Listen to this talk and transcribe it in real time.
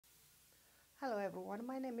Hello everyone,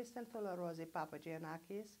 my name is Rosie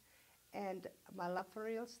Papagiannakis, and my love for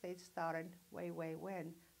real estate started way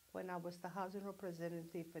when I was the housing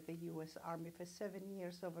representative for the U.S. Army for 7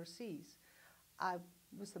 years overseas. I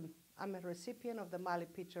was a, I'm a recipient of the Mali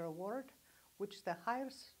Picture Award, which the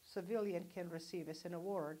highest civilian can receive as an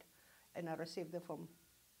award, and I received it from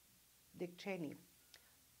Dick Cheney.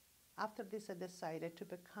 After this, I decided to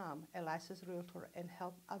become a licensed realtor and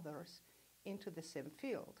help others into the same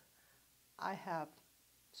field. I have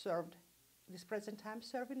served, this present time,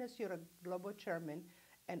 serving as your global chairman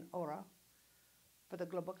and ORRA for the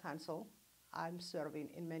Global Council. I'm serving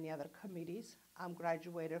in many other committees. I'm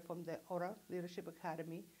graduated from the ORRA Leadership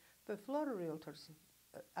Academy, the Florida Realtors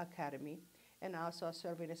Academy, and also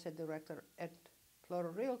serving as a director at Florida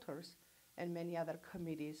Realtors and many other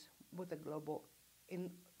committees with the global in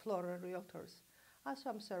Florida Realtors. Also,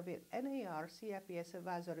 I'm serving NAR CFPS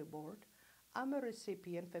Advisory Board. I'm a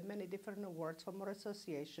recipient for many different awards from our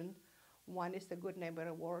association. One is the Good Neighbor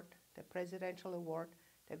Award, the Presidential Award,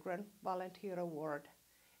 the Grand Volunteer Award,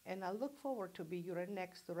 and I look forward to be your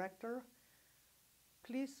next director.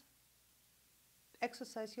 Please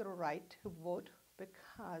exercise your right to vote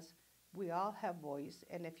because we all have voice,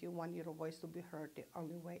 and if you want your voice to be heard, the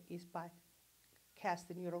only way is by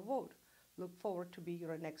casting your vote. Look forward to be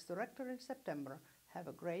your next director in September. Have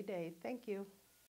a great day. Thank you.